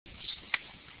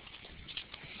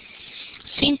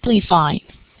Simplify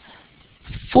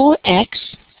 4x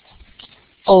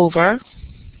over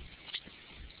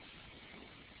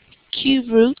cube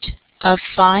root of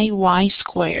 5y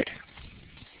squared.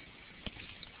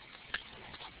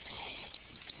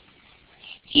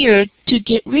 Here, to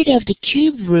get rid of the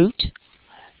cube root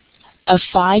of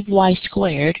 5y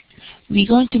squared, we're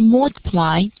going to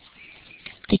multiply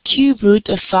the cube root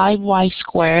of 5y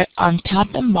squared on top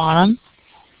and bottom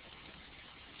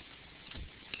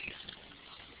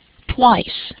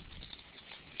twice,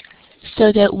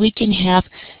 so that we can have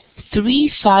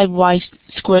 3 5y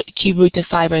squared cube root of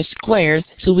 5y squared,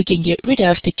 so we can get rid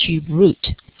of the cube root.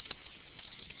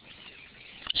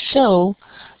 So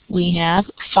we have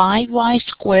 5y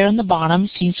squared on the bottom,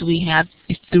 since we have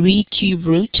a 3 cube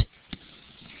root.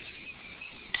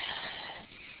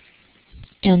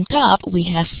 On top, we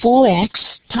have 4x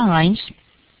times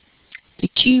the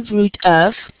cube root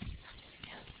of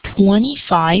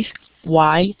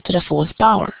 25y to the 4th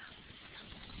power.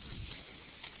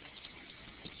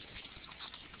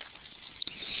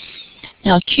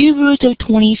 Now, cube root of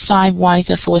 25y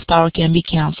to the 4th power can be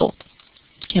canceled,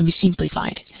 can be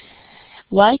simplified.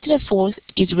 Y to the 4th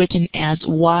is written as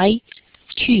y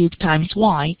cubed times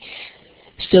y,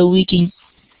 so we can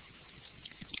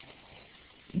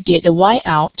get the y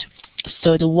out,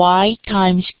 so the y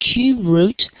times cube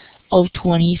root of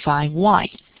 25y.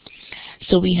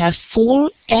 So we have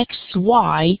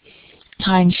 4xy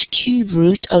times cube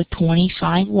root of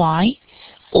 25y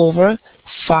over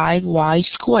 5y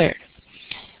squared.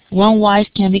 One y's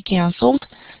can be canceled,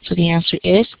 so the answer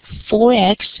is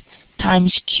 4x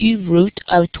times cube root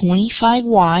of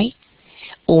 25y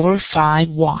over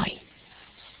 5y.